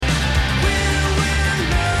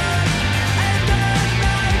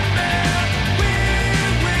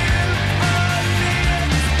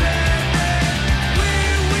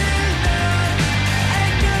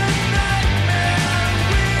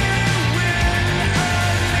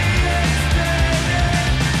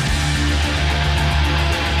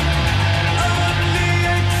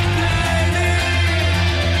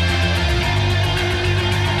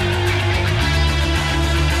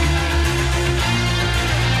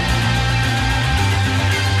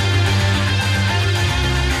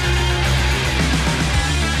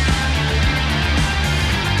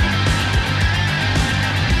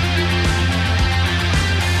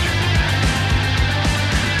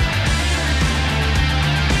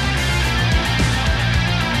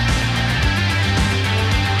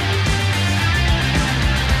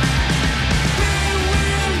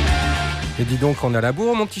donc, on est à la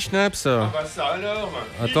bourre, mon petit Schnaps. Ah bah ça alors.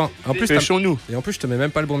 Attends, en plus, pêchons-nous. Et en plus, je te mets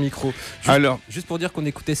même pas le bon micro. Juste pour dire qu'on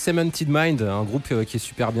écoutait Cemented Mind, un groupe qui est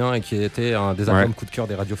super bien et qui était un des albums coup de cœur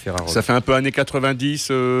des radios Ferraro. Ça fait un peu années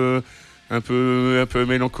 90, un peu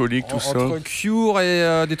mélancolique, tout ça. Entre Cure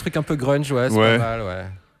et des trucs un peu grunge, ouais, c'est pas mal, ouais.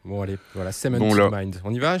 Bon, allez, voilà, Cemented Mind.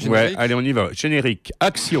 On y va, générique ? Ouais, allez, on y va. Générique,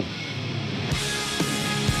 action.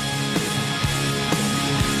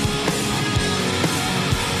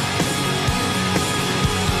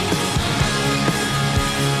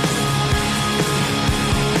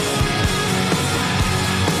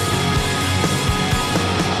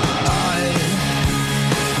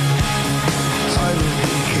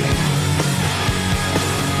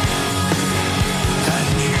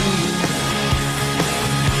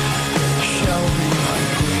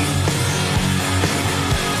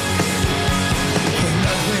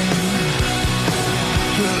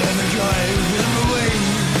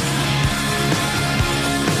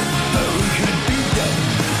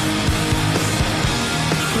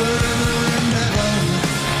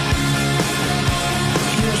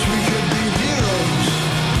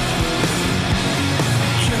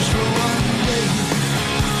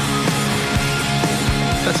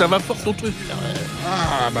 Ça va fort ton truc.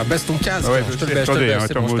 Ah bah baisse ton casque. Ouais, je te le baisse.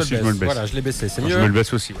 Attends, moi aussi je me le baisse. Voilà, je l'ai baissé, c'est mieux. Je me le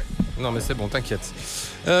baisse aussi, ouais. Non mais c'est bon, t'inquiète.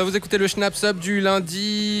 Vous écoutez le Schnaps Up du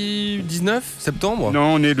lundi 19 septembre ?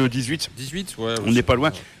 Non, on est le 18. 18, ouais. On n'est pas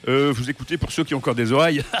loin. Vous écoutez pour ceux qui ont encore des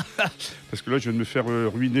oreilles. Parce que là, je viens de me faire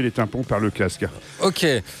ruiner les tympans par le casque. Ok.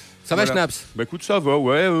 Ça va, Schnaps ? Bah écoute, ça va,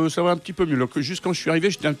 ça va un petit peu mieux. Donc, juste quand je suis arrivé,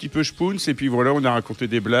 j'étais un petit peu spoons. Et puis voilà, on a raconté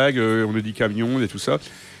des blagues, on a dit camion et tout ça.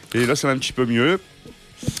 Et là, ça va un petit peu mieux.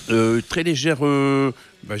 Très légère,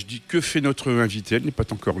 je dis que fait notre invitée, elle n'est pas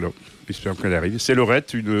encore là, j'espère qu'elle arrive. C'est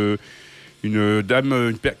Laurette, une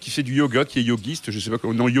dame qui fait du yoga, qui est yogiste, je sais pas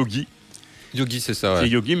comment, non, yogi. Yogi, c'est ça, ouais. Qui est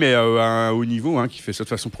yogi, mais à un haut niveau, qui fait ça de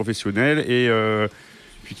façon professionnelle, et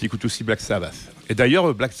puis qui écoute aussi Black Sabbath. Et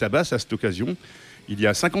d'ailleurs, Black Sabbath, à cette occasion, il y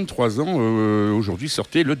a 53 ans, aujourd'hui,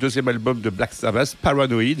 sortait le deuxième album de Black Sabbath,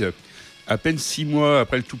 Paranoid, à peine 6 mois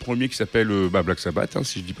après le tout premier qui s'appelle Black Sabbath,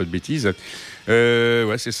 si je dis pas de bêtises.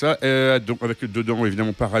 Ouais, c'est ça. Donc, avec dedans,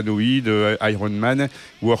 évidemment, Paranoid, Iron Man,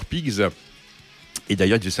 War Pigs. Et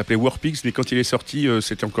d'ailleurs, il s'appelait War Pigs, mais quand il est sorti,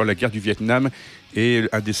 c'était encore la guerre du Vietnam. Et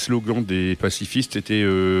un des slogans des pacifistes était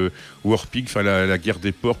War Pigs, enfin la guerre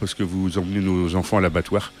des porcs, parce que vous emmenez nos enfants à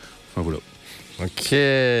l'abattoir. Enfin, voilà. Ok,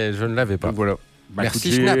 je ne l'avais pas. Donc, voilà.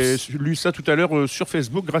 Merci, écoute, Schnaps. J'ai lu ça tout à l'heure sur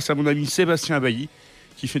Facebook grâce à mon ami Sébastien Bailly,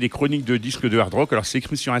 qui fait des chroniques de disques de hard rock. Alors, c'est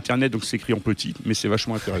écrit sur Internet, donc c'est écrit en petit, mais c'est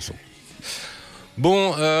vachement intéressant.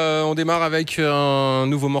 Bon, on démarre avec un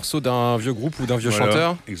nouveau morceau d'un vieux groupe ou d'un vieux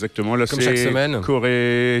chanteur. Exactement, là comme c'est chaque semaine.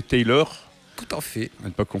 Corey Taylor. Tout à fait. À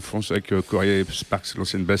ne pas confondre avec Corey Sparks,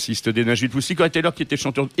 l'ancienne bassiste des Nashville Pussy. Corey Taylor qui était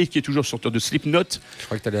chanteur et qui est toujours chanteur de Slipknot. Je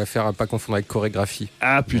crois que tu allais faire à pas confondre avec chorégraphie.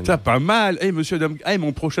 Ah putain, pas mal. Monsieur Dom,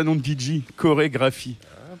 mon prochain nom de DJ, chorégraphie.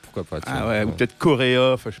 Pourquoi pas. Ou peut-être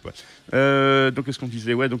Choréa, enfin je sais pas. Donc qu'est-ce qu'on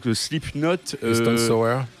disait, donc Slipknot. Stone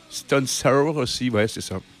Sour. Stone Sour aussi, ouais, c'est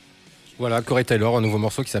ça. Voilà, Corey Taylor, un nouveau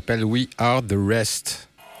morceau qui s'appelle We Are the Rest.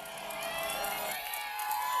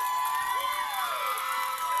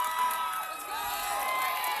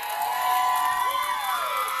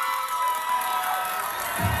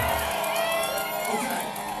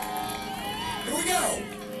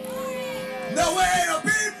 Nowhere to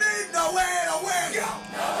be.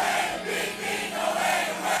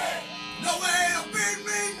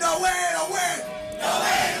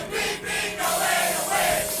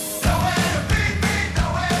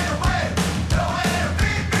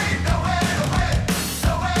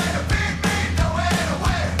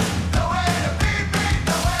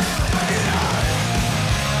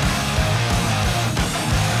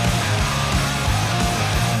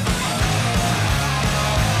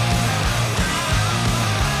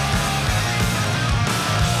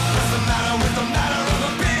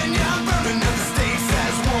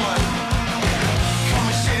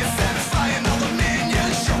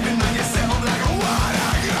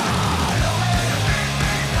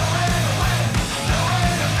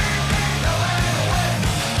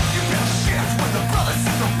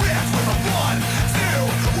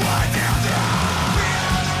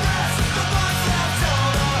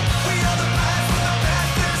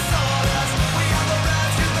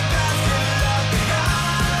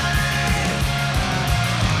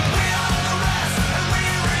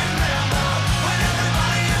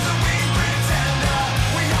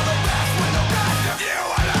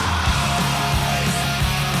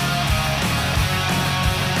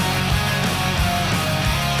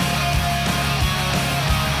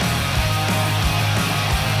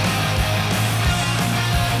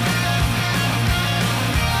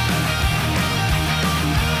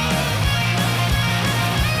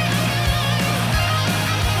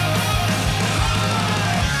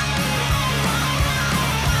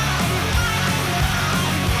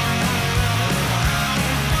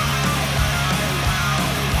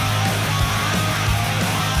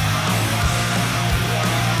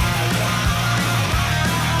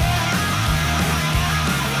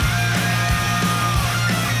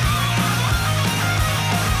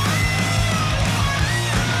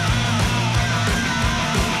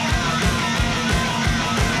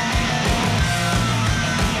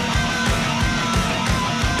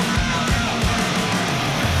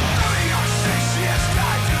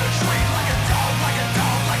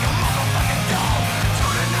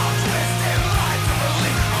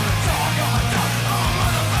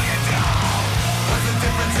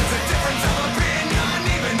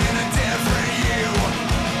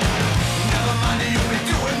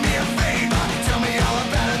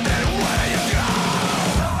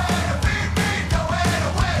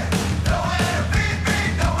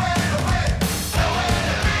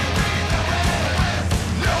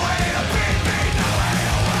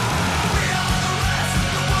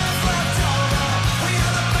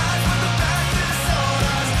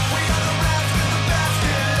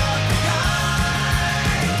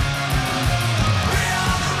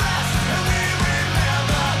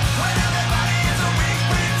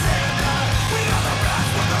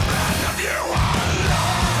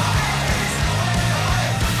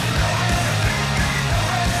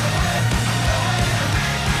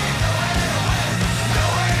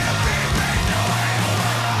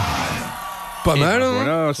 Pas mal, hein.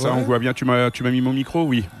 Voilà, ça on voit bien. Tu m'as mis mon micro,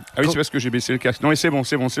 oui. Ah oui, c'est parce que j'ai baissé le casque. Non, mais c'est bon,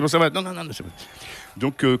 ça va. Non, c'est bon.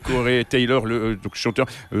 Donc Corey Taylor, donc chanteur,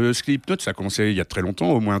 Slipknot, ça a commencé il y a très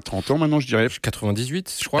longtemps, au moins 30 ans maintenant, je dirais.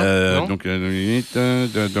 98, je crois. Donc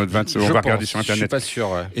 20, on va regarder sur Internet. Je suis pas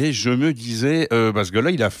sûr. Ouais. Et je me disais, ce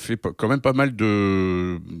gars-là, il a fait quand même pas mal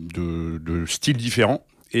de styles différents.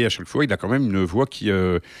 Et à chaque fois, il a quand même une voix qui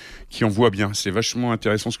envoie bien. C'est vachement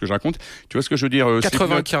intéressant ce que je raconte. Tu vois ce que je veux dire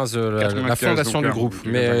 95, la fondation du groupe.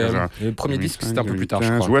 Mais le premier disque, c'était un peu plus tard, je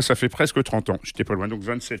crois. Ouais, ça fait presque 30 ans. J'étais pas loin, donc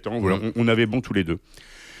 27 ans. Voilà, on avait bon tous les deux.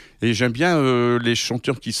 Et j'aime bien les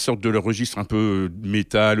chanteurs qui sortent de leur registre un peu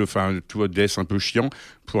métal, enfin, tu vois, death un peu chiant,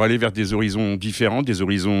 pour aller vers des horizons différents, des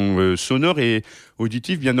horizons sonores et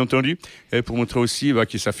auditifs, bien entendu, et pour montrer aussi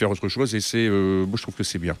qu'ils savent faire autre chose. Et moi, je trouve que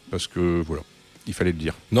c'est bien, parce que voilà. Il fallait le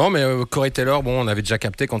dire. Non, mais Corey Taylor, on avait déjà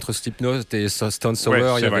capté qu'entre Slipknot et Stone Sour,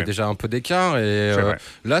 il y avait déjà un peu d'écart. Et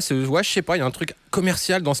là, je sais pas, il y a un truc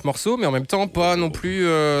commercial dans ce morceau, mais en même temps, pas non plus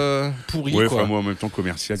pourri. Ouais, moi, en même temps,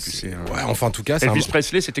 commercial, tu sais. Ouais, enfin, en tout cas, Elvis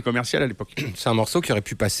Presley, c'était commercial à l'époque. C'est un morceau qui aurait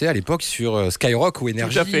pu passer à l'époque sur Skyrock ou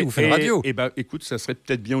Énergie ou Fun Radio. Et écoute, ça serait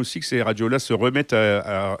peut-être bien aussi que ces radios-là se remettent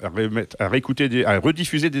à réécouter, à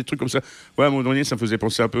rediffuser des trucs comme ça. Ouais, à un moment donné, ça me faisait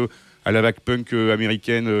penser un peu à la vague punk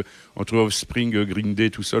américaine, entre Offspring, Green Day,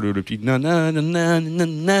 tout ça, le petit nanana.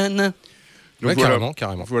 Ouais, voilà,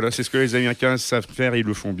 carrément. Voilà, c'est ce que les Américains savent faire et ils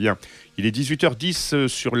le font bien. Il est 18h10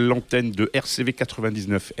 sur l'antenne de RCV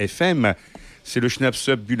 99 FM. C'est le Schnaps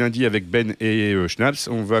du lundi avec Ben et Schnaps.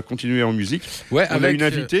 On va continuer en musique. Ouais, on a une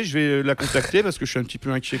invitée, je vais la contacter parce que je suis un petit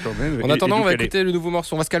peu inquiet quand même. En attendant, on va écouter le nouveau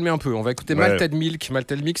morceau. On va se calmer un peu. On va écouter Malted Milk.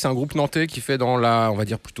 Malted Milk, c'est un groupe nantais qui fait dans on va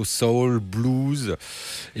dire plutôt soul, blues.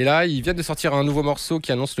 Et là, ils viennent de sortir un nouveau morceau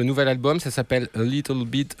qui annonce le nouvel album. Ça s'appelle A Little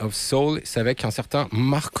Bit of Soul. C'est avec un certain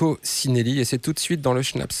Marco Sinelli. Et c'est tout de suite dans le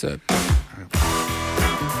Schnaps Up.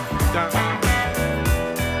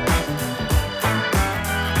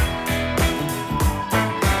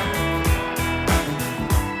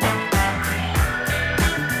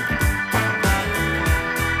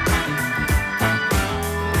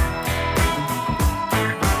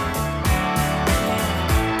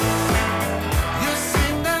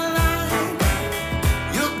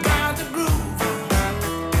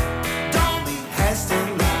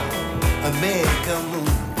 Make a move.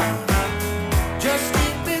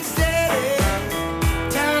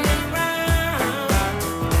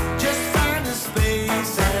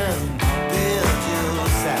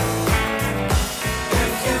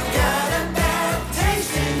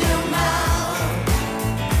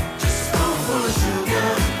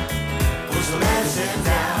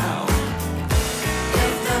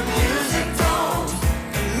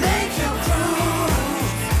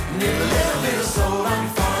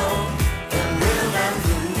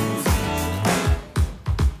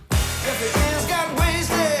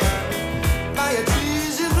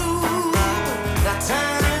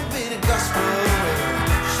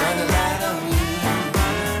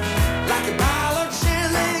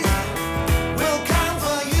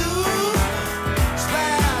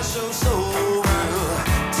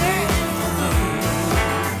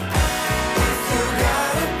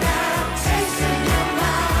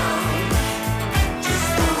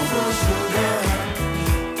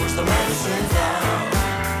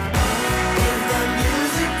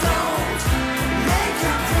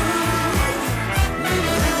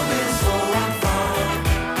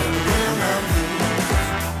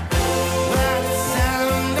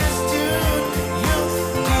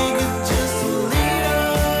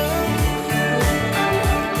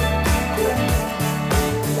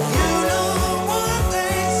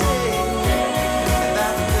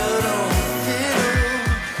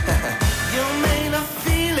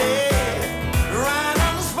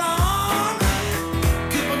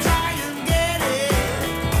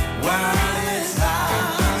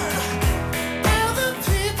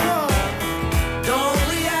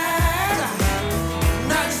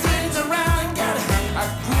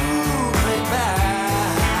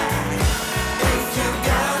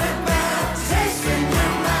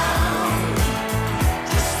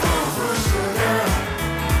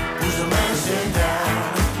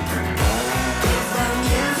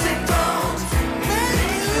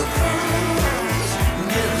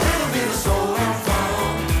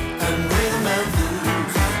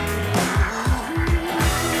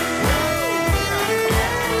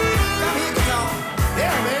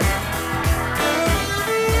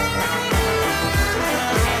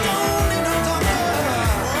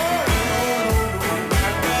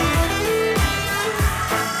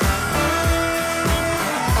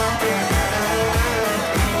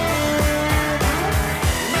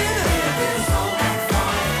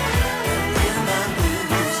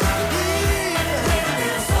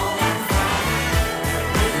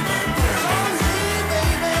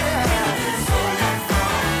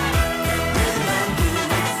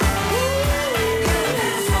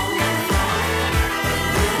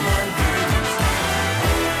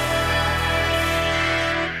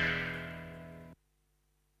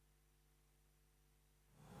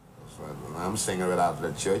 I'm singing right out of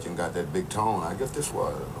that church and got that big tone. I guess this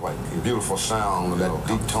was white kids. Beautiful sound, that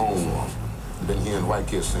deep tone. Been hearing white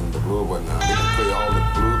kids sing the blues, but now they can play all the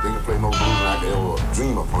blues. They can play no blues like they ever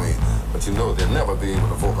dream of playing. But you know they'll never be able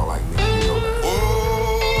to vocal like me. You know that. Oh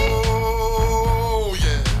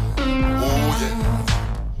yeah, oh yeah.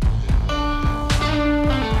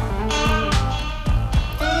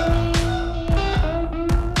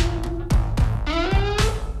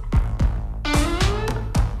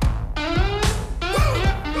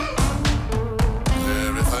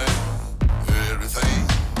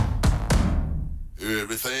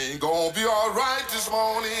 Everything gonna be alright this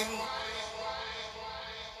morning.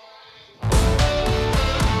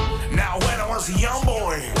 Now when I was a young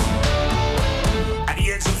boy at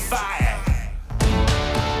the age of 5,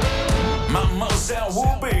 my mother said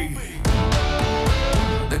we'll be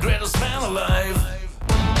the greatest man alive.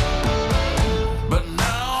 But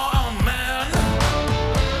now I'm a man,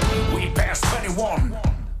 we passed 21.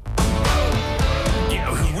 Yeah,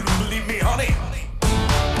 who wouldn't believe me, honey?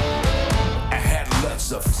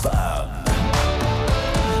 Lots of fun.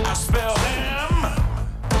 I spell them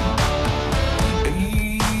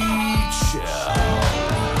each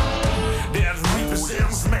that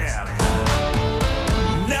represents man.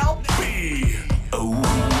 Now be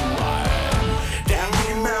that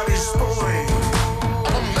be Mary's boy.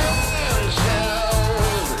 I'm a man's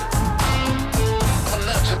child. I'm a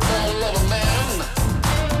natural born lover man.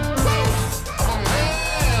 I'm a man.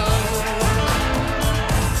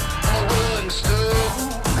 I'm a rolling stone.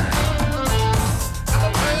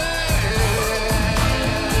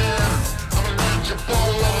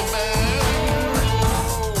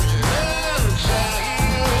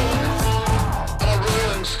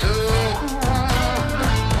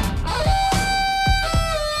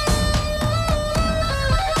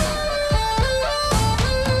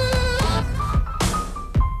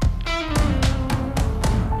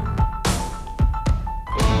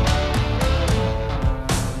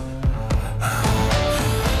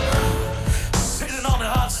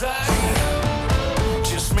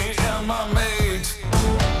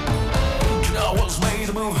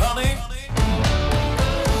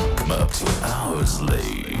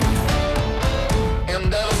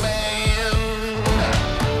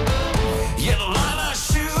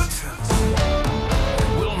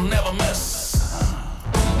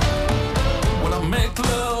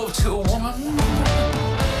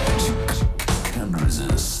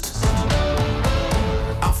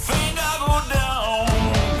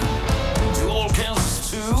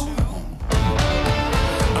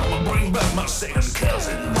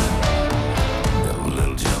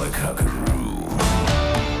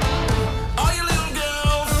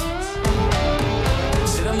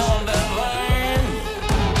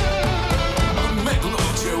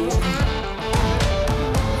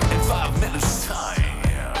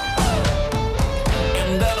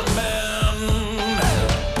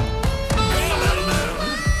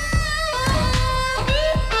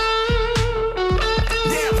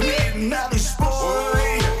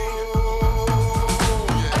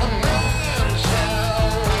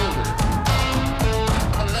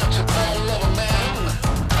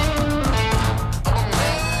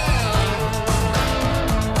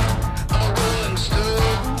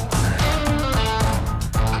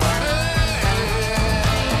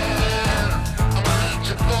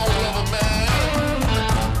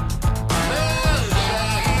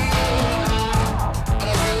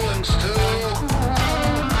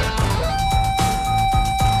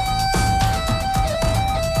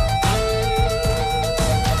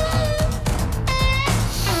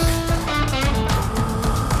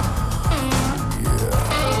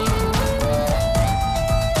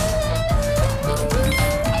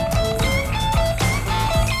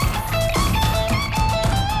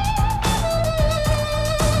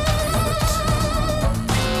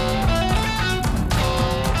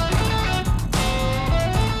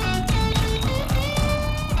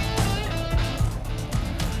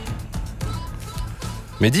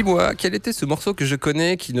 Mais dis-moi, quel était ce morceau que je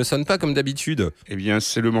connais qui ne sonne pas comme d'habitude ? Eh bien,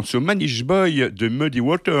 c'est le morceau Manish Boy de Muddy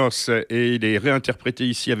Waters et il est réinterprété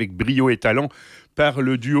ici avec brio et talent par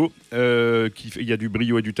le duo, il y a du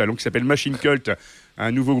brio et du talent, qui s'appelle Machine Cult,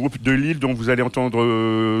 un nouveau groupe de Lille dont vous allez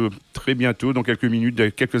entendre très bientôt, dans quelques minutes,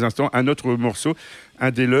 dans quelques instants, un autre morceau,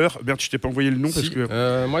 un des leurs. Bert, je t'ai pas envoyé le nom parce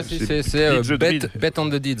que... moi, c'est Bet on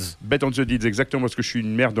the Deeds. Bet on the Deeds, exactement, parce que je suis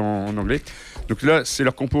une merde en anglais. Donc là, c'est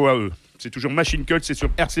leur compo à eux. C'est toujours Machine Cult, c'est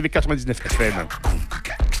sur RCV 99 FM.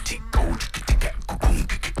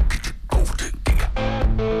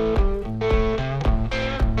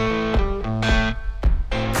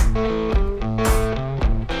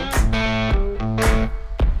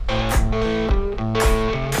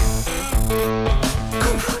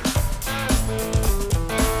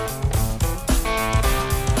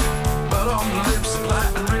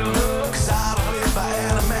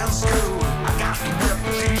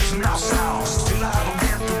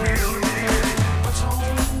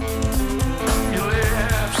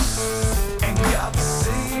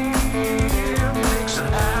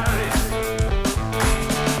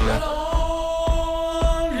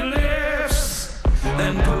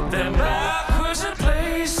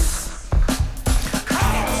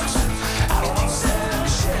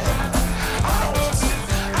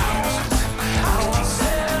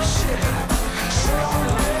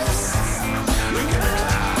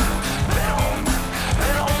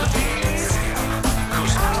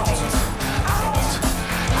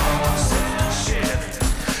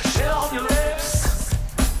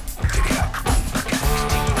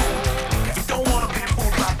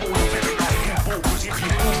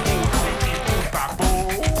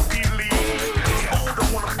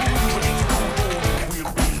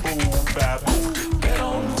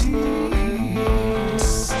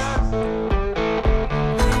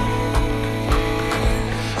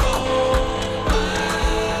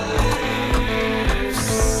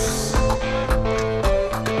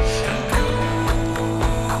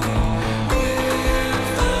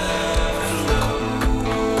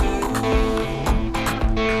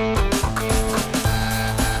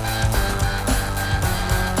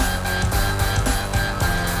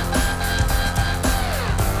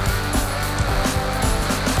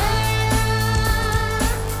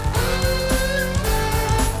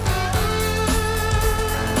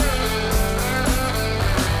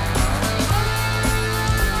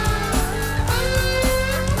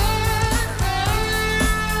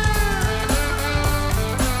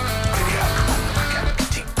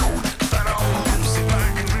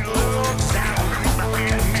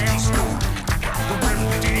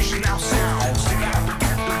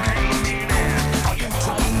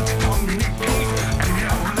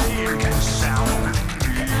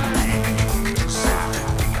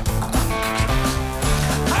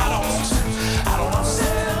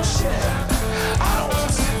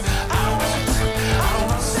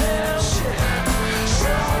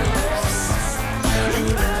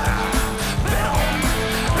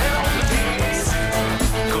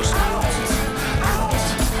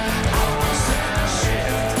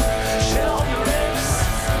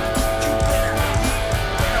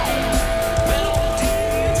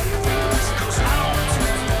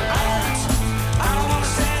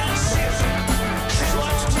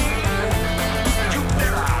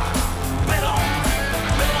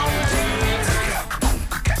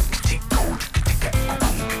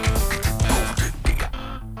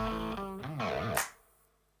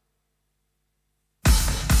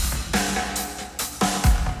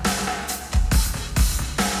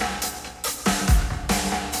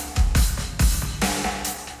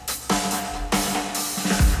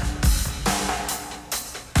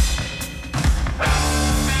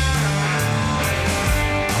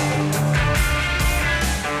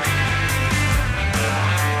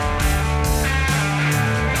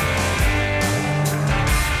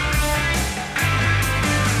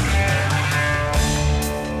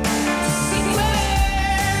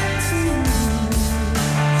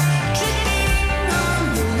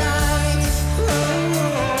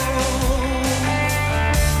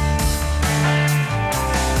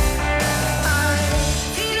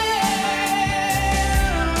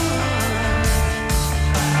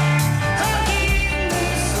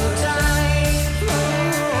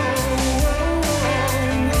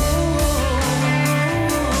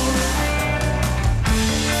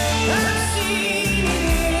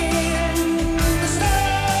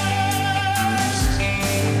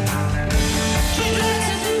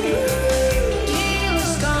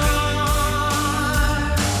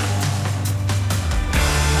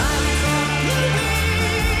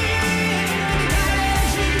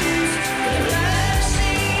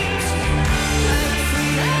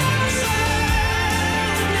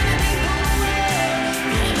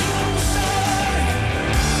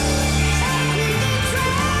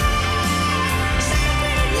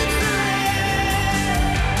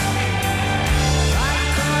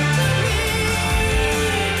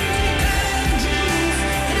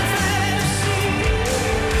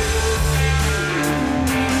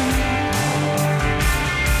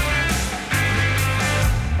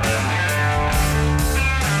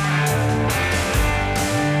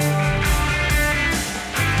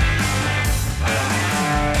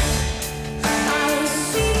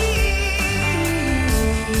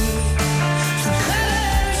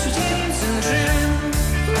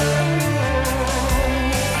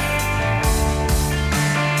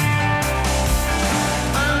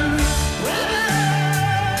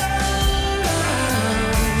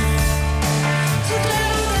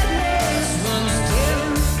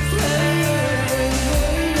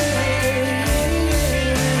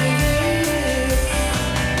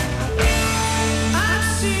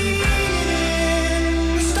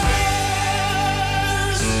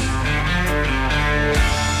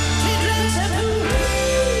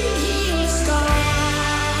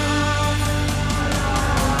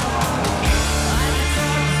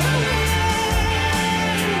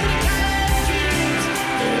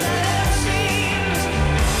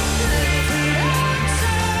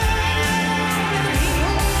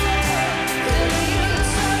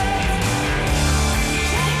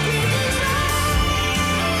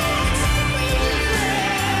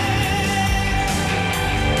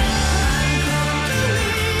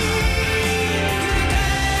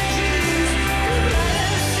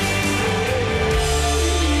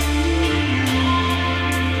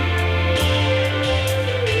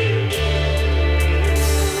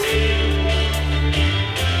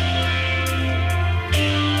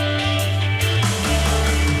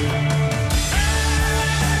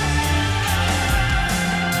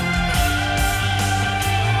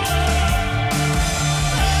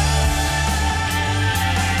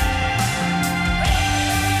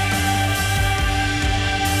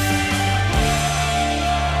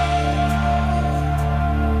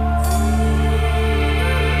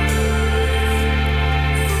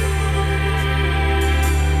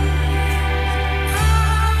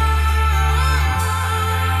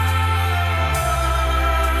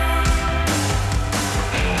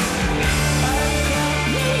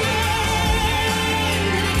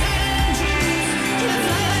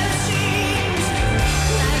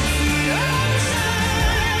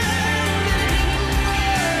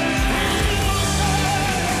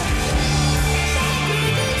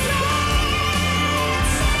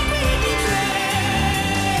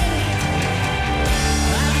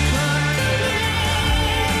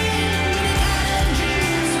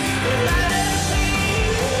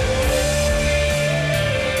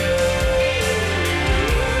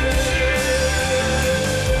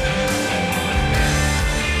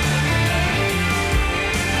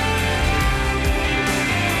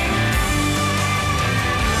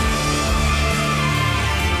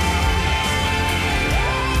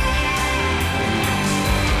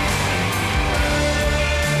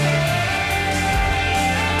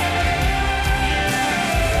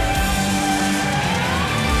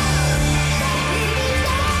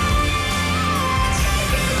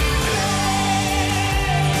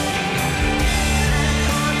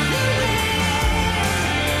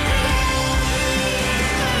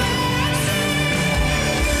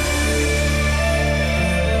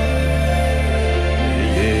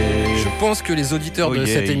 pense que les auditeurs de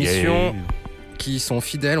cette émission qui sont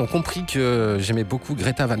fidèles ont compris que j'aimais beaucoup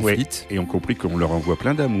Greta Van Fleet. Et ont compris qu'on leur envoie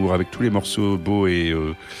plein d'amour avec tous les morceaux beaux et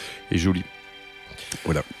jolis.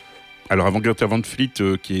 Voilà. Alors avant Greta Van Fleet,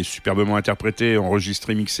 qui est superbement interprété,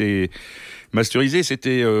 enregistré, mixé, masterisé,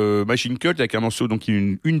 c'était Machine Cult avec un morceau, donc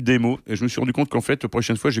une démo. Et je me suis rendu compte qu'en fait, la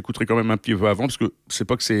prochaine fois, j'écouterai quand même un petit peu avant, parce que c'est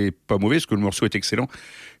pas que c'est pas mauvais, parce que le morceau est excellent.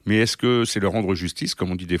 Mais est-ce que c'est leur rendre justice, comme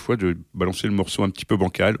on dit des fois, de balancer le morceau un petit peu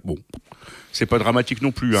bancal? Bon, c'est pas dramatique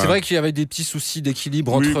non plus. C'est vrai qu'il y avait des petits soucis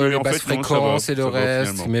d'équilibre entre les basses fréquences et le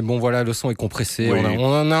reste. Mais bon, voilà, le son est compressé. Oui.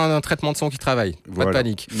 On a un traitement de son qui travaille. Voilà. Pas de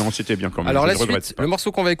panique. Non, c'était bien quand même. Alors la suite, le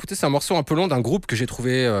morceau qu'on va écouter, c'est un morceau un peu long d'un groupe que j'ai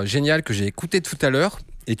trouvé génial, que j'ai écouté tout à l'heure.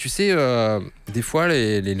 Et tu sais, des fois,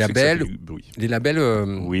 les labels,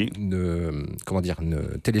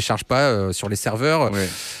 ne téléchargent pas sur les serveurs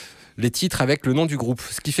les titres avec le nom du groupe.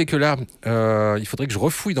 Ce qui fait que là, il faudrait que je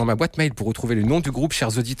refouille dans ma boîte mail pour retrouver le nom du groupe,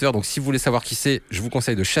 chers auditeurs. Donc si vous voulez savoir qui c'est, je vous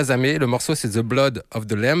conseille de chasamer. Le morceau, c'est The Blood of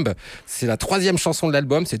the Lamb. C'est la 3e chanson de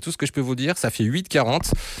l'album, c'est tout ce que je peux vous dire. Ça fait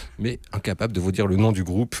 8,40, mais incapable de vous dire le nom du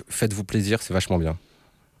groupe. Faites-vous plaisir, c'est vachement bien.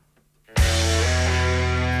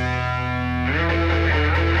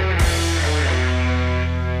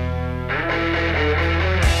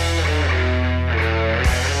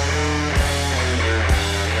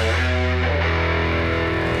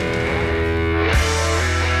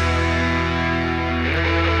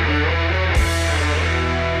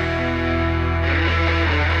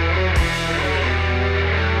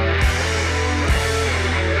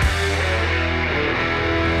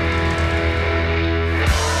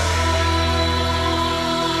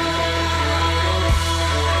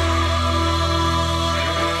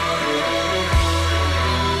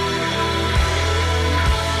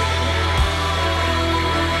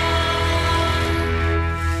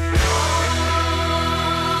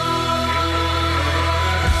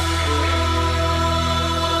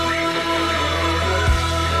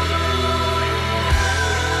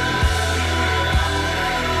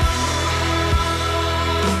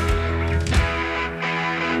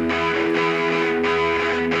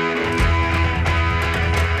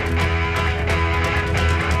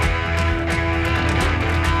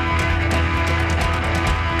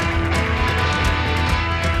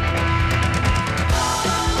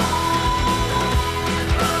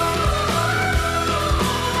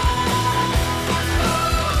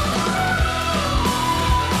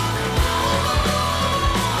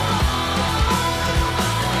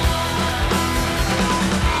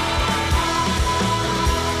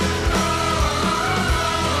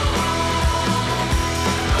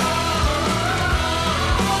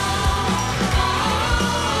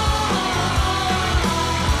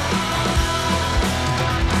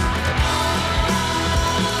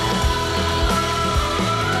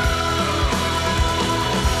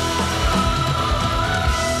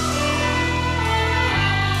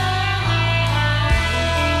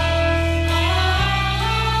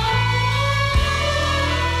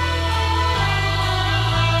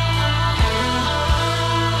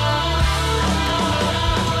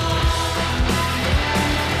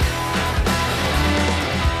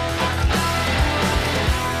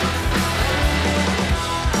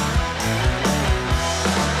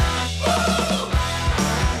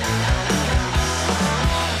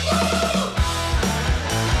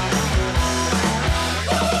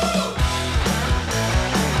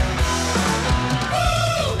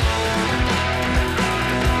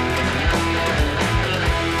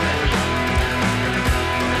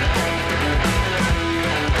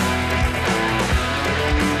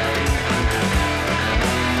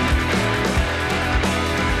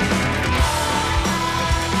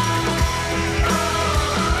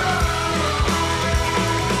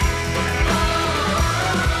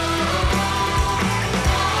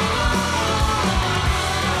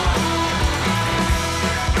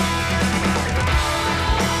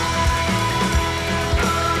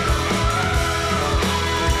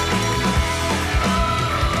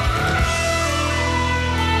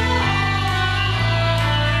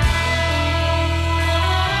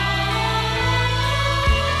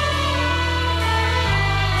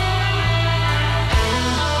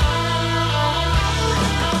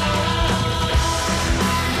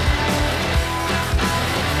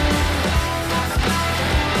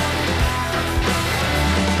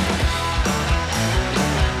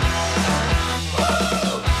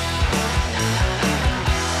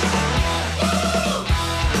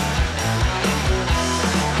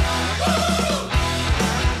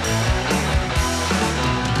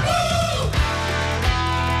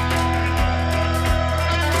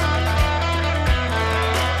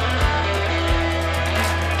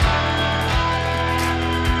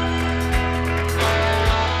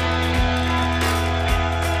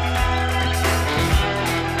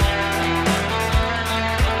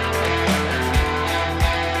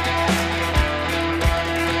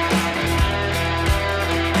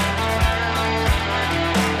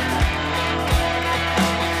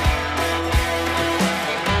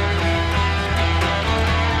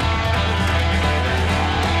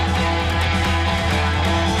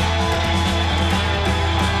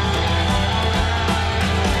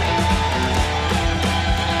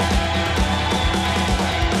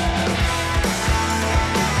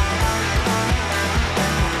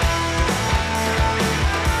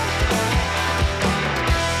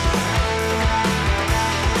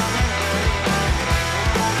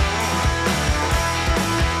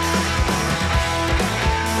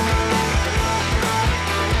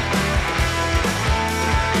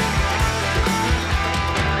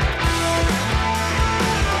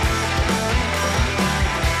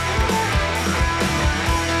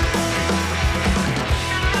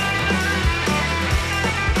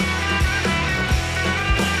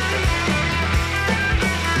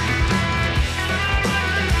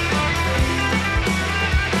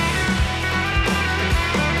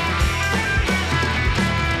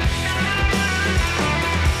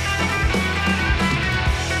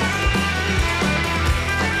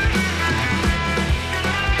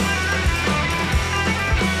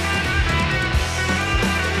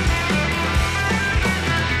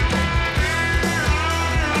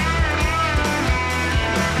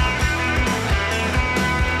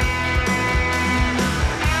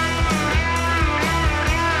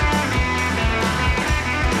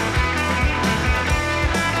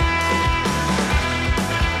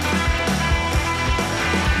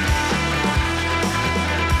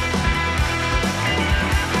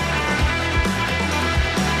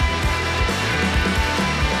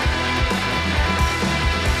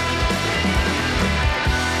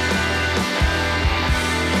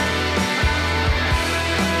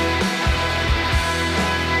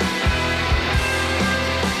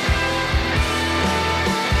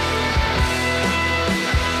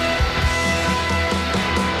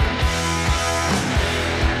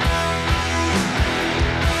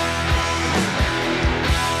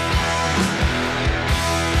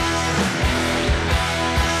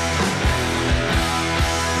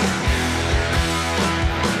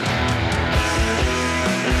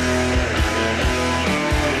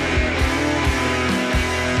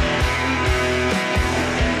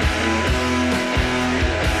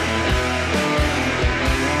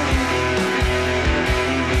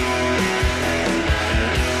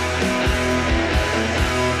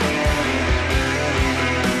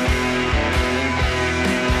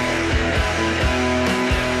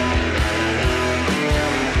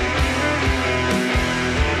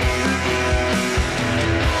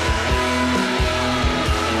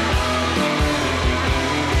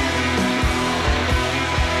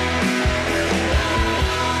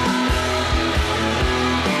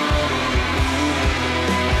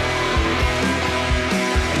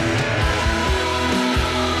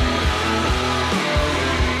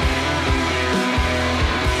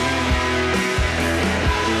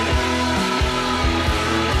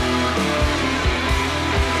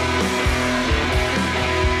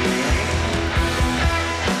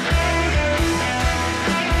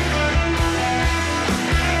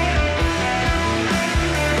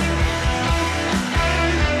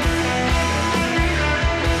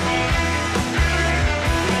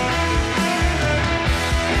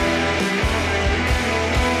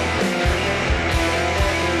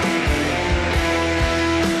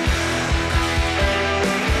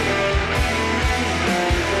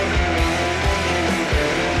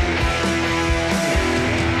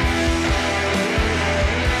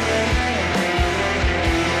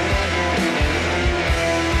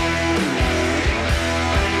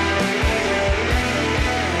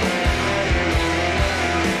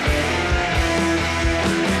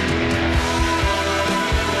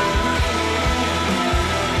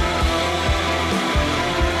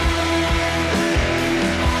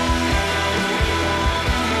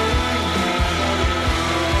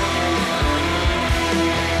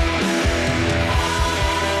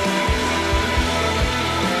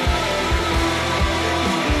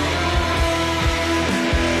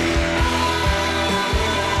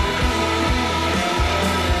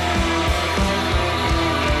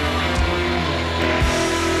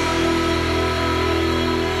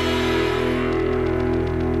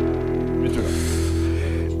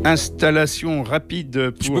 Installation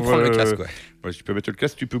rapide pour... Je peux prendre le casque, ouais. Ouais, tu peux mettre le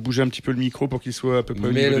casque, tu peux bouger un petit peu le micro pour qu'il soit à peu près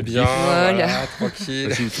au niveau Mets-le de bien, voilà, tranquille.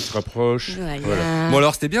 Vas-y, tu te rapproches. Voilà. Bon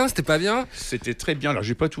alors, c'était bien, c'était pas bien? C'était très bien. Alors,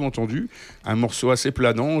 j'ai pas tout entendu. Un morceau assez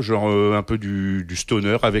planant, genre un peu du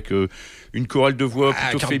stoner avec une chorale de voix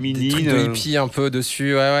plutôt féminine. Des trucs de hippie un peu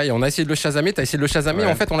dessus. Ouais. Et on a essayé de le chasamer. T'as essayé de le chasamer.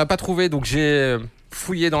 En fait, on l'a pas trouvé. Donc, j'ai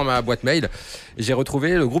fouillé dans ma boîte mail et j'ai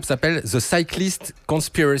retrouvé. Le groupe s'appelle The Cyclist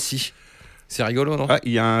Conspiracy. C'est rigolo, non?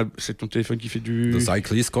 C'est ton téléphone qui fait du... The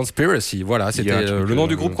Cyclist Conspiracy. Voilà, c'était le nom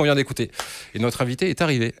du groupe qu'on vient d'écouter. Et notre invité est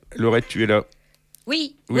arrivé. Laurette, tu es là.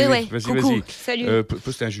 Oui. Vas-y, Coucou. vas-y. Salut.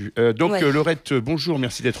 Poste un jus. Laurette, bonjour,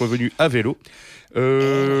 merci d'être venue à vélo.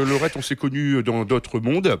 Laurette, on s'est connus dans d'autres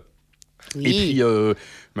mondes. Oui. Et puis,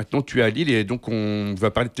 maintenant, tu es à Lille et donc on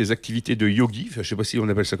va parler de tes activités de yogi. Enfin, je ne sais pas si on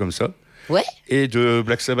appelle ça comme ça. Ouais. Et de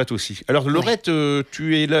Black Sabbath aussi. Alors, Laurette,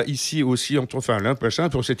 tu es là, ici aussi,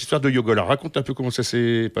 pour cette histoire de yoga. Alors, raconte un peu comment ça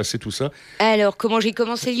s'est passé, tout ça. Alors, comment j'ai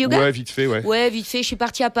commencé le yoga? Ouais, vite fait, ouais. Ouais, vite fait. Je suis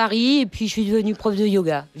partie à Paris et puis je suis devenue prof de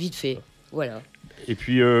yoga. Vite fait. Voilà. Et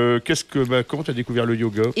puis, comment tu as découvert le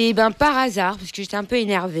yoga? Et par hasard, parce que j'étais un peu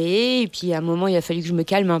énervée. Et puis, à un moment, il a fallu que je me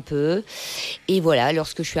calme un peu. Et voilà,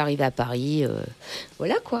 lorsque je suis arrivée à Paris,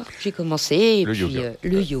 voilà quoi. J'ai commencé. Et Le puis, yoga.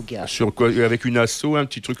 le yoga. Sur quoi? Avec une asso, un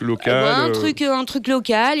petit truc local? Un truc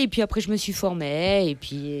local. Et puis après, je me suis formée. Et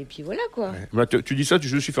puis voilà quoi. Ouais. Bah, tu dis ça,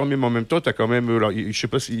 je me suis formé, mais en même temps, tu as quand même. Alors, je sais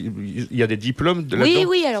pas s'il y a des diplômes là-dedans.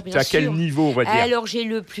 Oui, alors bien sûr. À quel niveau, on va dire? Alors, j'ai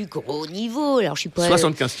le plus gros niveau. Alors, je suis pas.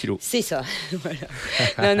 75 kilos. C'est ça.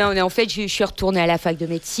 Voilà. non, mais en fait, je suis retournée à la fac de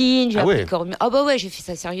médecine. J'ai appris le corps humain. Ah bah ouais, j'ai fait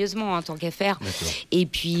ça sérieusement, tant qu'à faire. D'accord. Et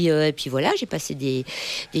puis voilà, j'ai passé des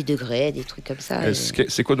degrés, des trucs comme ça.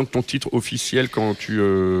 C'est quoi donc ton titre officiel quand tu...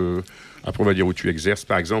 Après, on va dire où tu exerces,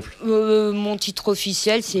 par exemple. Mon titre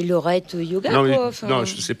officiel, c'est Laurette Yoga. Non,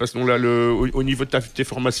 je sais pas ce nom-là. Au niveau de tes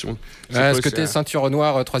formations. Est-ce que tu es ceinture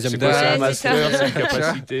noire, troisième dame? C'est un master, c'est une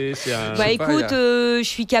capacité, c'est un... écoute, je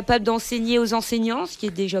suis capable d'enseigner aux enseignants, ce qui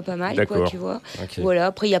est déjà pas mal, quoi, tu vois. Okay. Voilà.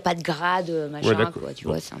 Après, il n'y a pas de grade, machin, quoi, tu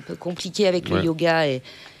vois. C'est un peu compliqué avec le yoga et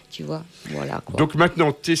tu vois. Voilà. Quoi. Donc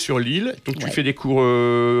maintenant, tu es sur l'île. Donc tu fais des cours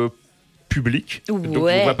public. Donc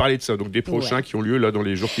on va parler de ça, donc des prochains qui ont lieu là dans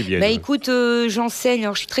les jours qui viennent. Écoute, j'enseigne,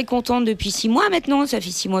 alors je suis très contente depuis 6 mois maintenant, ça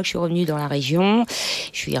fait 6 mois que je suis revenue dans la région,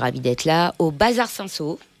 je suis ravie d'être là, au Bazar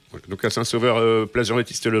Saint-Sauve. Donc à Saint-Sauveur, place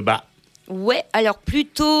Jean-Baptiste-le-Bas. Ouais, alors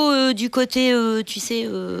plutôt du côté, tu sais...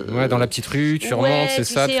 dans la petite rue, tu remontes, c'est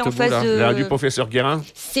ça, tu te boules là. Là du professeur Guérin.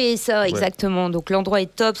 C'est ça, exactement. Donc l'endroit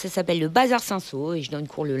est top, ça s'appelle le Bazar Saint-Sauve et je donne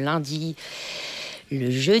cours le lundi, le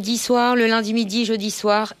jeudi soir, le lundi midi, jeudi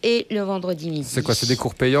soir et le vendredi midi. C'est quoi? C'est des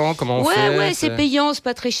cours payants? Comment on fait? Ouais, c'est payant, c'est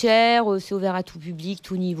pas très cher, c'est ouvert à tout public,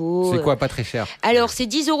 tout niveau. C'est quoi pas très cher? Alors, c'est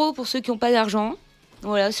 10 € pour ceux qui n'ont pas d'argent.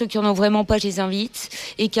 Voilà, ceux qui en ont vraiment pas, je les invite.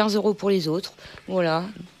 Et 15 € pour les autres. Voilà.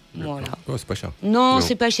 Oh, c'est pas cher. Non,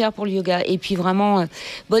 c'est pas cher pour le yoga. Et puis vraiment,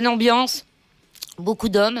 bonne ambiance, beaucoup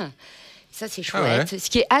d'hommes. Ça, c'est chouette. Ce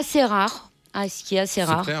qui est assez rare.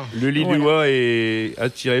 Le Lillois est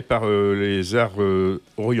attiré par les arts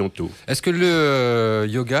orientaux. Est-ce que le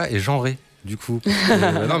yoga est genré du coup?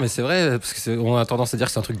 Non mais c'est vrai, parce qu'on a tendance à dire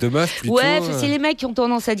que c'est un truc de meuf plutôt. Ouais, c'est les mecs qui ont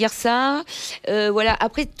tendance à dire ça. Voilà.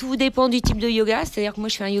 Après, tout dépend du type de yoga. C'est-à-dire que moi,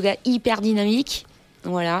 je fais un yoga hyper dynamique.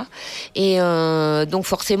 Voilà. Et donc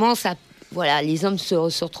forcément, ça, voilà, les hommes se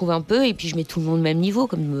retrouvent un peu. Et puis, je mets tout le monde au même niveau.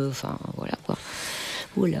 Voilà quoi.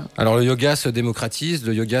 Oula. Alors le yoga se démocratise,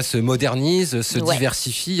 le yoga se modernise, se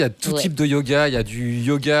diversifie. Il y a tout type de yoga. Il y a du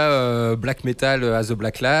yoga black metal à The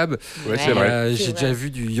Black Lab. Ouais, c'est vrai. J'ai déjà vu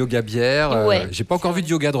du yoga bière. J'ai pas encore vu de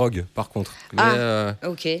yoga drogue, par contre.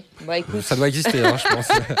 Ok. Écoute. Ça doit exister, je pense.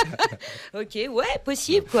 Ok,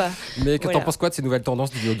 possible quoi. Mais t'en penses quoi de ces nouvelles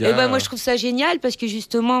tendances du yoga? Moi je trouve ça génial parce que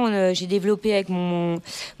justement j'ai développé avec mon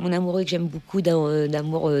amoureux que j'aime beaucoup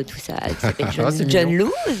d'amour tout ça, qui s'appelle John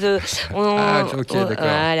Luz.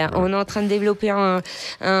 Voilà, on est en train de développer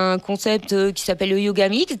un concept qui s'appelle le yoga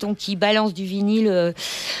mix, donc qui balance du vinyle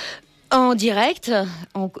en direct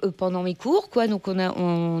pendant mes cours, quoi. Donc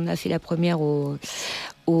on a fait la première au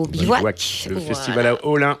Bivouac, le festival à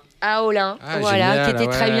Olin. À Olin, génial, qui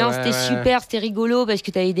était très bien, c'était super, c'était rigolo parce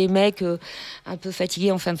que t'avais des mecs un peu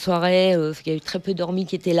fatigués en fin de soirée, il y a eu très peu dormi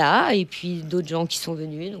qui étaient là, et puis d'autres gens qui sont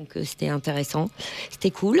venus, donc c'était intéressant,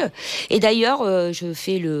 c'était cool. Et d'ailleurs, je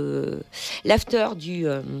fais l'after du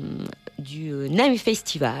Name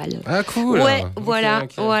Festival. Ah cool. Ouais, okay, voilà,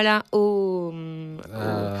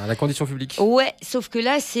 à la condition publique. Ouais, sauf que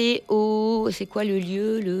là c'est quoi le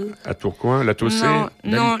lieu à Tourcoing, la Tossée.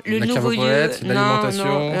 Non, le nouveau lieu.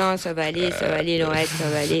 L'alimentation. Non, ça va aller, Laurette, ça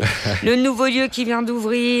va aller. Le nouveau lieu qui vient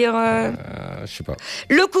d'ouvrir. Je sais pas.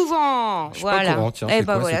 Le couvent, Je suis pas au courant, tiens, c'est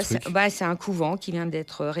quoi, voilà, ce truc c'est un couvent qui vient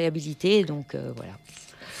d'être réhabilité, donc voilà.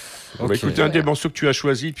 On va écouter un des morceaux que tu as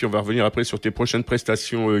choisi, puis on va revenir après sur tes prochaines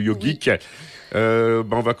prestations yogiques.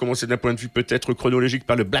 On va commencer d'un point de vue peut-être chronologique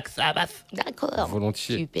par le Black Sabbath. D'accord.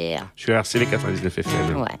 Volontiers. Super. Je suis à RCV 99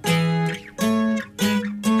 FM. Ouais.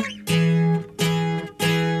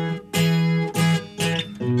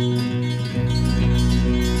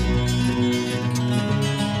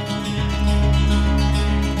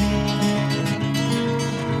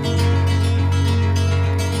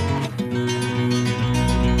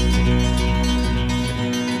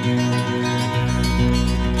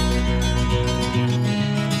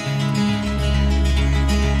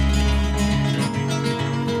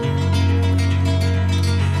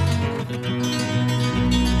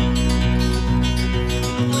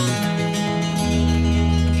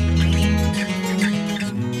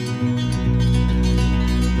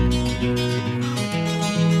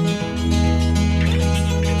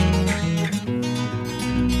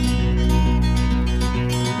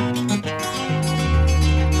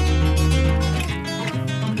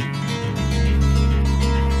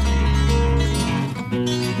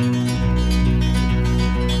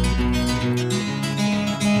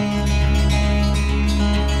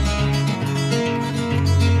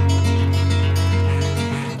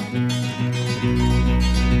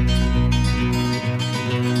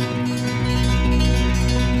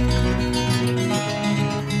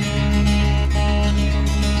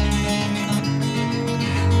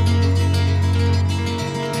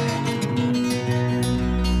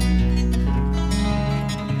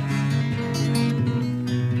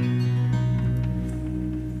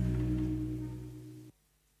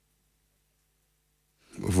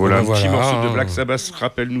 Voilà, un petit morceau de Black Sabbath.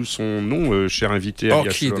 Rappelle-nous son nom, cher invité,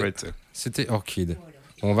 alias Laurette. C'était Orchid.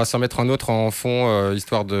 On va s'en mettre un autre en fond,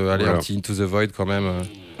 histoire d'aller un petit Into the Void quand même.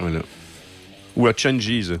 Voilà. Ou à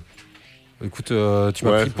Changes. Écoute, tu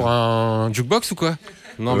m'as pris pour un jukebox ou quoi?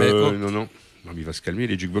 Non, non, mais il va se calmer,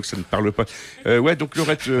 les jukebox, ça ne parle pas. Donc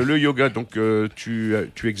Laurette, le yoga, donc tu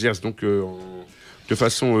exerces donc de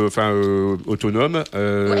façon autonome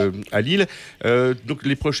à Lille. Donc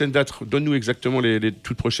les prochaines dates, donne-nous exactement les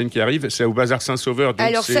toutes prochaines qui arrivent. C'est au Bazar Saint-Sauveur. Donc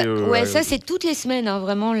alors ça c'est toutes les semaines, hein,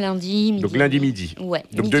 vraiment lundi, midi. Donc lundi midi. Ouais.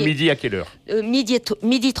 Donc de midi à quelle heure? Midi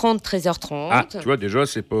 30, 13h30. Ah, tu vois déjà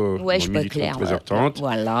c'est pas. Ouais, je suis pas clair. 13h30.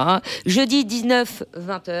 Voilà. Jeudi 19,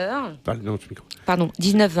 20h. Pardon,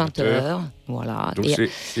 19, 20h. Voilà. Donc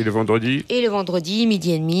et le vendredi? Et le vendredi,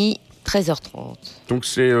 midi et demi. 13h30. Donc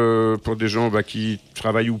c'est pour des gens qui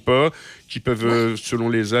travaillent ou pas, qui peuvent, selon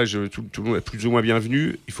les âges, tout le monde est plus ou moins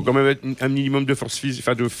bienvenu. Il faut quand même être un minimum de force physique,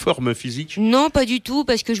 de forme physique. Non, pas du tout,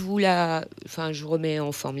 parce que je remets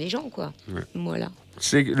en forme les gens, quoi. Ouais. Voilà.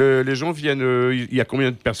 Les gens viennent. Il y a combien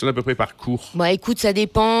de personnes à peu près par cours? Écoute, ça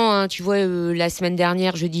dépend. Hein, tu vois, la semaine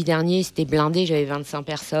dernière, jeudi dernier, c'était blindé. J'avais 25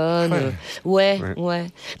 personnes. Ouais.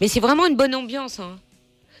 Mais c'est vraiment une bonne ambiance. Hein.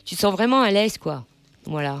 Tu te sens vraiment à l'aise, quoi.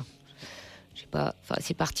 Voilà.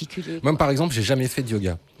 C'est particulier. Moi, par exemple, j'ai jamais fait de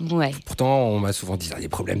yoga. Ouais. Pourtant, on m'a souvent dit des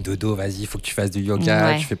problèmes de dos, vas-y, il faut que tu fasses du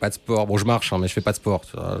yoga, tu fais pas de sport. Bon, je marche, mais je fais pas de sport.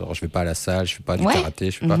 Alors, je vais pas à la salle, je fais pas du karaté,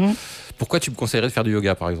 je fais pas. Pourquoi tu me conseillerais de faire du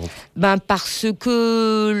yoga, par exemple? Parce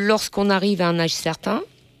que lorsqu'on arrive à un âge certain,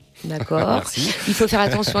 d'accord. Il faut faire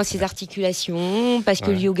attention à ses articulations parce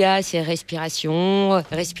que le yoga, c'est respiration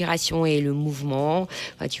et le mouvement.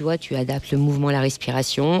 Tu vois, tu adaptes le mouvement à la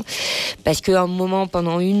respiration. Parce qu'à un moment,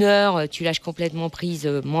 pendant 1 heure, tu lâches complètement prise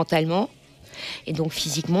mentalement. Et donc,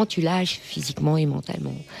 physiquement, tu lâches physiquement et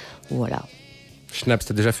mentalement. Voilà. Schnaps,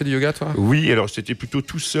 t'as déjà fait du yoga, toi? Oui, alors c'était plutôt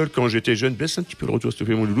tout seul quand j'étais jeune. Baisse un petit peu le retour, s'il te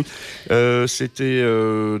plaît, mon loulou. C'était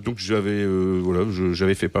donc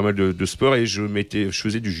j'avais fait pas mal de sport et je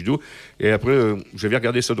faisais du judo. Et après, j'avais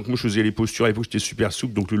regardé ça. Donc moi, je faisais les postures à l'époque, j'étais super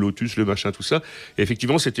souple, donc le lotus, le machin, tout ça. Et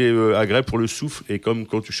effectivement, c'était agréable pour le souffle. Et comme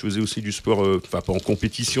quand je faisais aussi du sport, pas en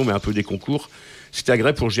compétition, mais un peu des concours. C'était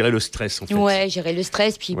agréable pour gérer le stress, en fait. Ouais, gérer le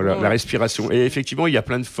stress, puis la respiration. Et effectivement, il y a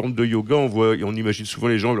plein de formes de yoga. On imagine souvent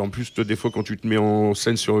les gens. En plus, des fois, quand tu te mets en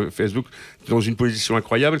scène sur Facebook, dans une position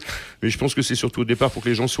incroyable. Mais je pense que c'est surtout au départ pour que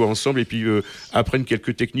les gens soient ensemble et puis apprennent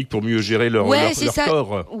quelques techniques pour mieux gérer leur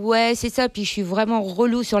corps. Ouais, c'est ça. Puis je suis vraiment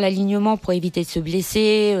relou sur l'alignement pour éviter de se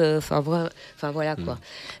blesser. Voilà quoi.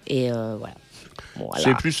 Et voilà. Voilà.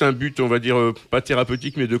 C'est plus un but, on va dire, pas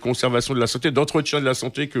thérapeutique, mais de conservation de la santé, d'entretien de la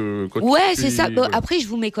santé que... c'est ça. Après, je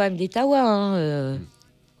vous mets quand même des tawas.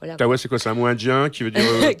 Tawa, c'est quoi? C'est un mot indien qui veut dire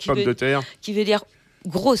pomme de terre? Qui veut dire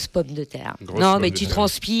grosse pomme de terre. Tu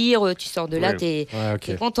transpires, tu sors de là, t'es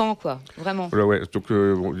content, quoi. Vraiment. Voilà, donc,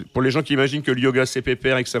 pour les gens qui imaginent que le yoga, c'est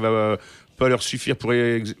pépère et que ça va pas leur suffire pour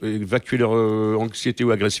évacuer leur anxiété ou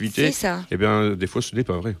agressivité, c'est ça. Eh bien, des fois, ce n'est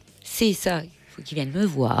pas vrai. C'est ça. Il faut qu'ils viennent me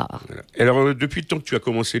voir. Voilà. Alors, depuis le temps que tu as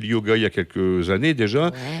commencé le yoga, il y a quelques années déjà,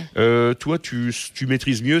 toi, tu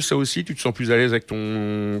maîtrises mieux ça aussi? Tu te sens plus à l'aise avec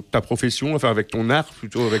ta profession, enfin avec ton art,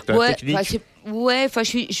 plutôt avec ta technique?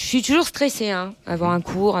 Je suis toujours stressée, hein, avant un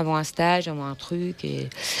cours, avant un stage, avant un truc, et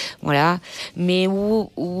voilà. Mais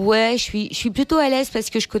je suis plutôt à l'aise parce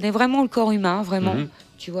que je connais vraiment le corps humain, vraiment.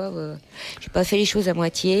 Tu vois, j'ai pas fait les choses à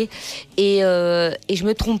moitié, et je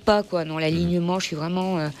me trompe pas, quoi. Dans l'alignement, je suis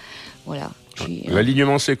vraiment, voilà.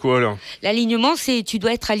 L'alignement, c'est quoi alors? L'alignement, c'est tu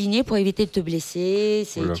dois être aligné pour éviter de te blesser.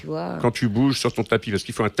 Tu vois. Quand tu bouges sur ton tapis, parce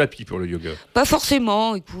qu'il faut un tapis pour le yoga. Pas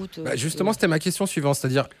forcément, écoute. Justement, c'était ma question suivante,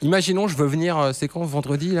 c'est-à-dire, imaginons, je veux venir, c'est quand,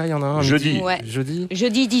 vendredi, là, il y en a un? Jeudi.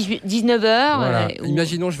 Jeudi 19h. Voilà.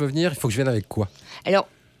 Imaginons, je veux venir, il faut que je vienne avec quoi? Alors,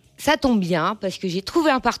 ça tombe bien, parce que j'ai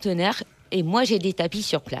trouvé un partenaire. Et moi, j'ai des tapis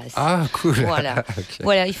sur place. Ah, cool. Voilà. Okay.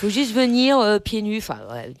 Voilà, il faut juste venir pieds nus. Enfin,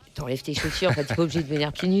 t'enlèves tes chaussures, t'es pas obligé de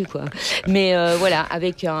venir pieds nus, quoi. Mais voilà,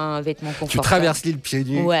 avec un vêtement confortable. Tu traverses l'île pieds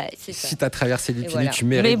nus. Ouais, c'est ça. Si t'as traversé l'île pieds nus, tu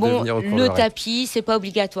mérites de venir au cours le tapis, c'est pas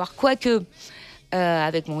obligatoire. Quoique,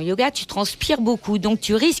 avec mon yoga, tu transpires beaucoup, donc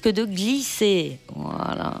tu risques de glisser.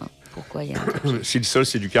 Voilà. Pourquoi il y a un tapis. Si le sol,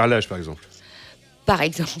 c'est du carrelage, par exemple. Par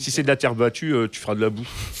exemple. Si c'est de la terre battue, tu feras de la boue.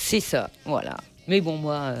 C'est ça, voilà. Mais bon,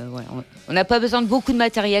 moi, voilà, on n'a pas besoin de beaucoup de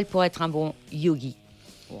matériel pour être un bon yogi.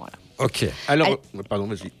 Voilà. Ok. Alors, pardon,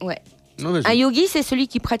 vas-y. Ouais. Non, vas-y. Un yogi, c'est celui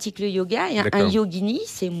qui pratique le yoga. Et D'accord. un yogini,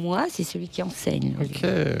 c'est moi, c'est celui qui enseigne. Ok.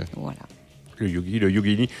 Voilà. Le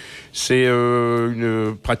yogini, c'est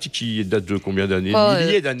une pratique qui date de combien d'années?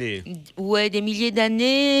 Milliers d'années. Ouais, des milliers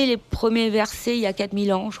d'années. Les premiers versés, il y a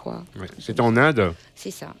 4000 ans, je crois. Ouais. C'était en Inde.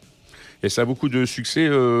 C'est ça. Et ça a beaucoup de succès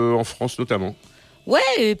en France notamment. Ouais,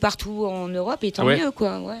 et partout en Europe, et tant mieux,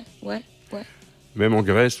 quoi. Ouais. Même en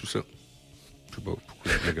Grèce, tout ça. Je sais pas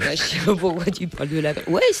pourquoi la Grèce. Je sais pas pourquoi tu parles de la Grèce.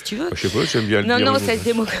 Ouais, si tu veux. Je sais pas, j'aime bien le dire. Non, ça se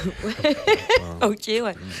démocratise. Ok,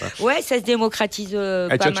 ouais. Ouais, ça se démocratise pas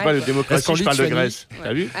mal. Tu parles de démocratie, je parle de Grèce.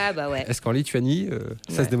 T'as vu? Ah bah ouais. Est-ce qu'en Lituanie,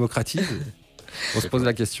 ça se démocratise? On se pose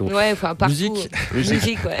la question. Ouais, enfin, partout.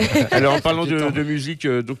 Musique, ouais. Alors, en parlant de musique,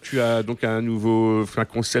 donc tu as donc un nouveau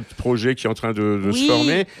concept projet qui est en train de se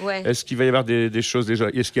former. Ouais. Est-ce qu'il va y avoir des choses déjà?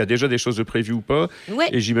 Est-ce qu'il y a déjà des choses de prévues ou pas? Ouais.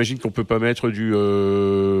 Et j'imagine qu'on peut pas mettre du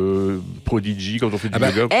Prodigy quand on fait du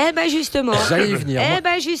yoga. Eh ben justement. J'allais y venir.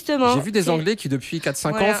 Justement. J'ai vu des Anglais qui depuis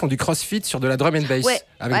 4-5 ans font du crossfit sur de la drum and bass. Ouais.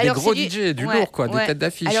 Avec des gros DJ, du lourd, quoi, des têtes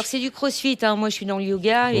d'affiche. Alors c'est du crossfit, hein. Moi je suis dans le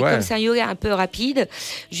yoga, et comme c'est un yoga un peu rapide,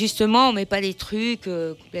 justement on met pas des trucs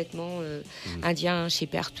complètement indiens, chez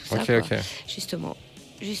Père, tout ça. Ok. Justement.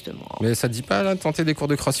 Mais ça te dit pas là, de tenter des cours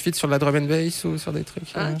de crossfit sur de la drum and bass ou sur des trucs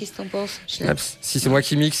Qu'est-ce que t'en penses? Schnaps, si c'est moi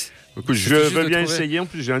qui mixe. Écoute, je veux bien essayer. En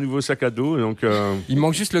plus, j'ai un nouveau sac à dos. Donc, il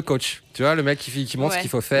manque juste le coach. Tu vois, le mec qui montre ce qu'il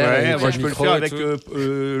faut faire. Ouais, moi, je peux le faire avec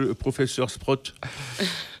le professeur Sprott.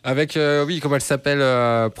 Avec, comment elle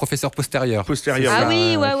s'appelle, professeur postérieur. Ah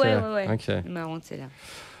oui, ouais. Okay. Marrant, c'est là.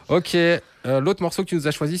 Ok. L'autre morceau que tu nous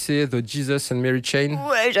as choisi, c'est The Jesus and Mary Chain.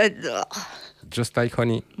 Ouais, j'adore. Just Like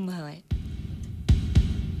Honey. Ouais.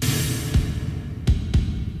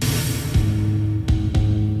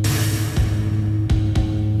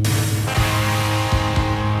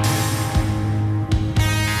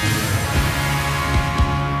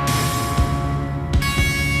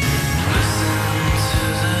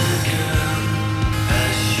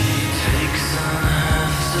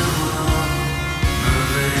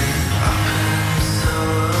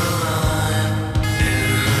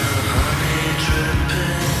 Dripping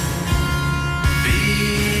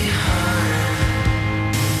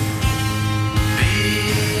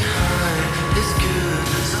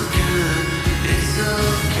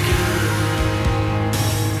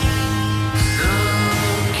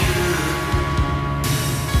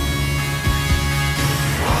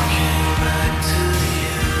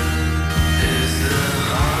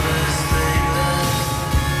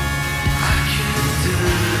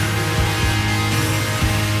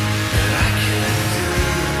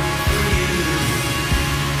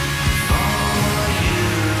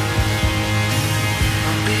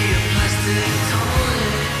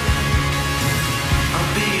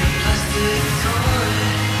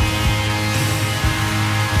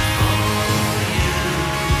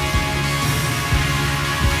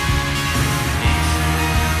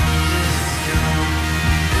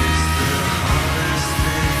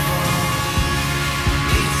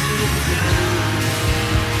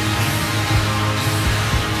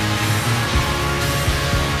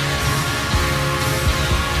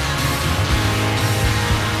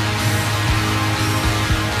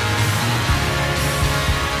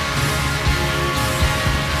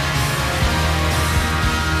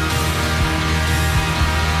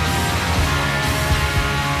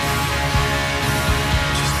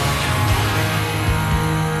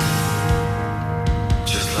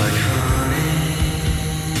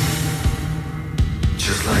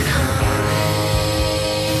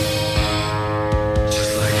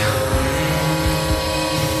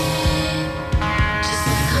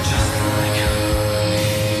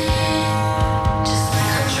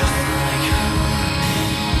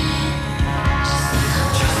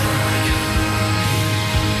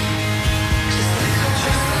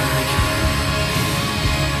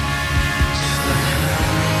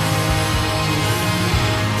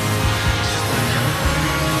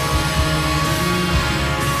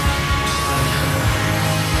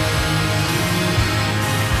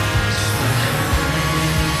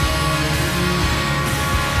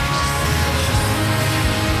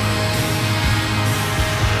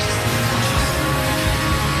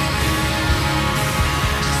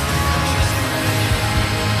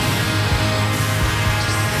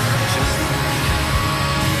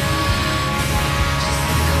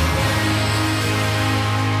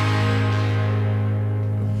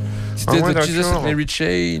Tuesday de Jesus and Mary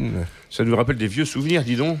Chain. Ça nous rappelle des vieux souvenirs,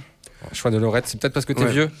 dis donc. Choix de Laurette, c'est peut-être parce que t'es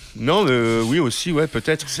vieux. Non, oui aussi, ouais,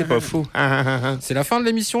 peut-être, c'est pas faux. C'est la fin de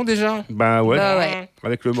l'émission déjà. Bah ouais.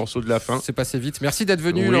 Avec le morceau de la fin. C'est passé vite. Merci d'être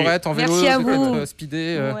venu, Laurette, en vélo. Merci à vous.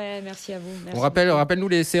 Speedé. Ouais, merci à vous. Merci. Rappelle-nous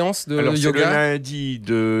les séances de yoga. C'est le lundi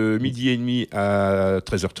de 12h30 à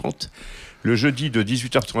 13h30, le jeudi de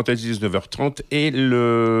 18h30 à 19h30 et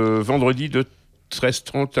le vendredi de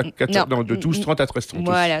 13h30 à 14h, de 12h30 à 13h30.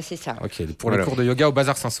 Voilà, c'est ça. Ok, pour les cours de yoga au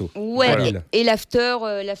Bazar Saint-Saul. Ouais, et l'after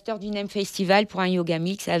du Name Festival pour un yoga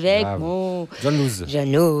mix avec John Luz.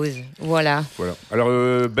 Voilà. Alors,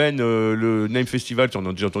 Ben, le Name Festival, tu en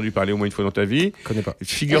as déjà entendu parler au moins une fois dans ta vie. Je connais pas.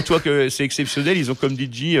 Figure-toi que c'est exceptionnel, ils ont comme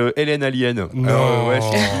DJ Hélène Alien. Non,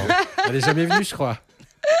 elle est jamais venue, je crois.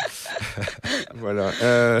 Voilà.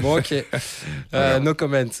 Bon, ok. No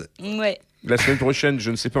comment. Ouais. La semaine prochaine, je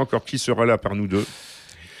ne sais pas encore qui sera là par nous deux.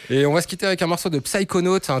 Et on va se quitter avec un morceau de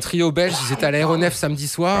Psychonaut, un trio belge. Ils étaient à l'aéronef samedi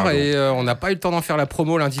soir et on n'a pas eu le temps d'en faire la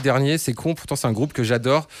promo lundi dernier. C'est con, pourtant c'est un groupe que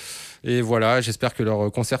j'adore. Et voilà, j'espère que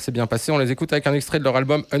leur concert s'est bien passé. On les écoute avec un extrait de leur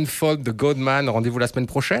album Unfold the Godman. Rendez-vous la semaine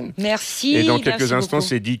prochaine. Merci. Et dans quelques instants,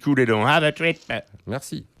 c'est D Cool et dans Have a Trip.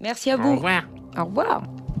 Merci. Merci à vous. Au revoir. Au revoir.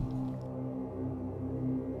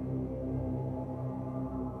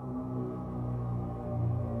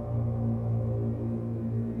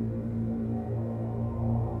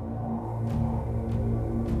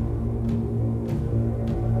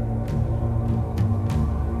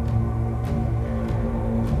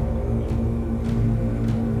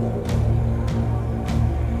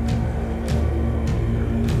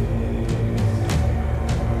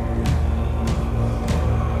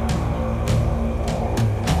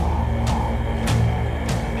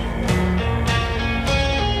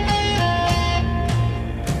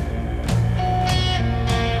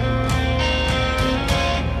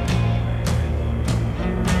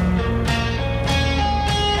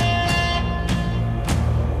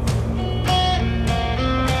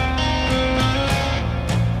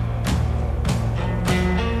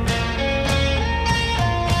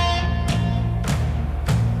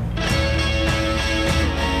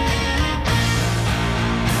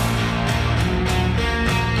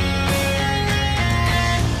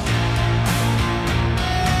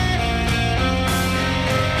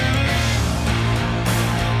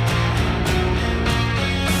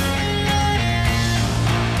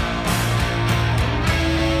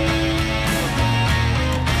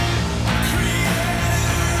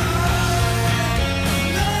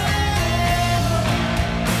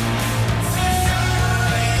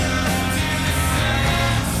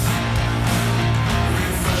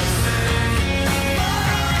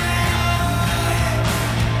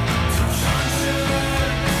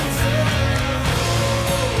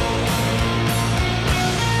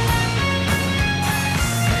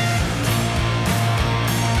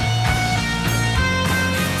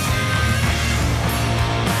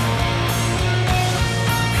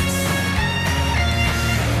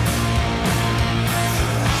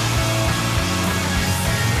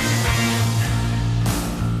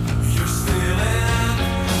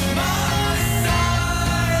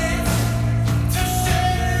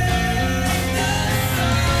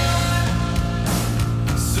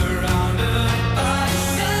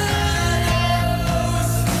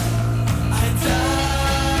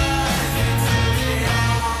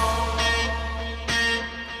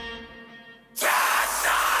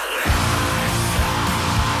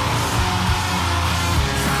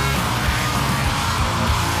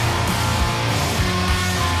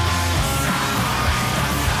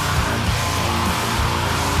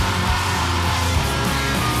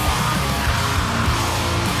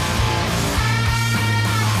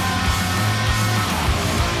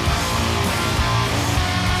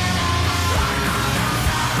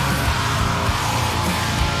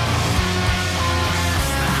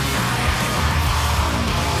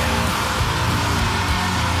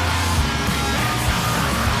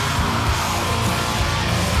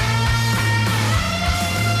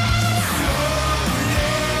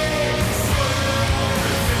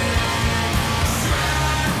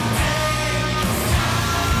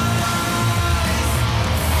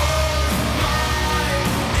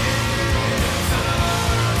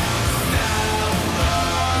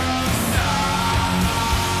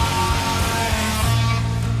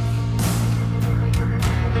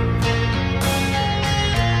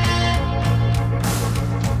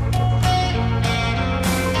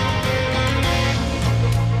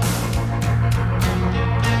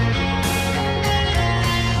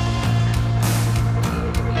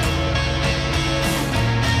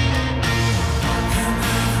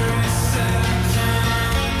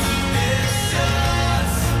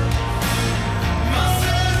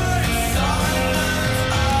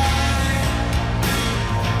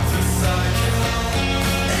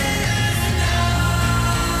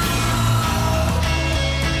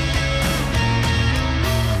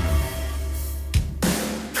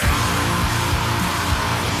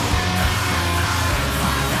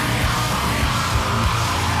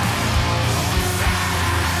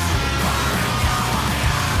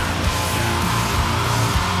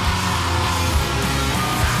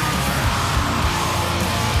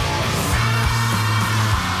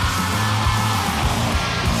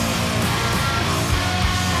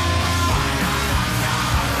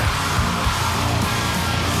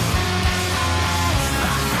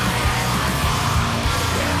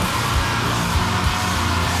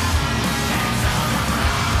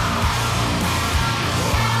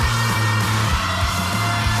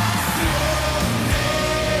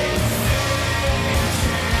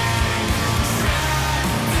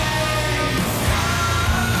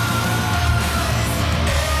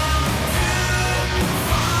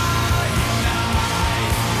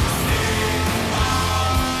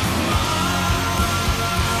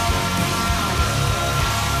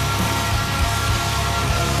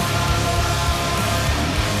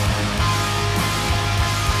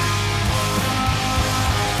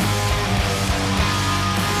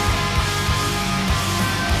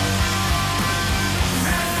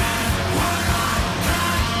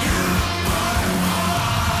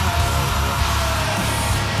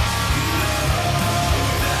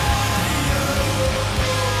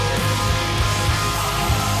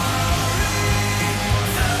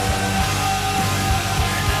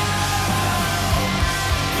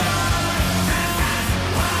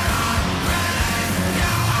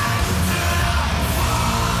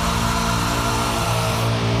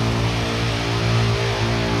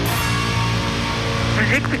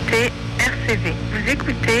 écoutez RCV. Vous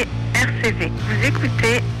écoutez RCV. Vous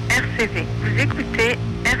écoutez RCV. Vous écoutez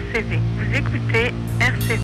RCV. Vous écoutez RCV.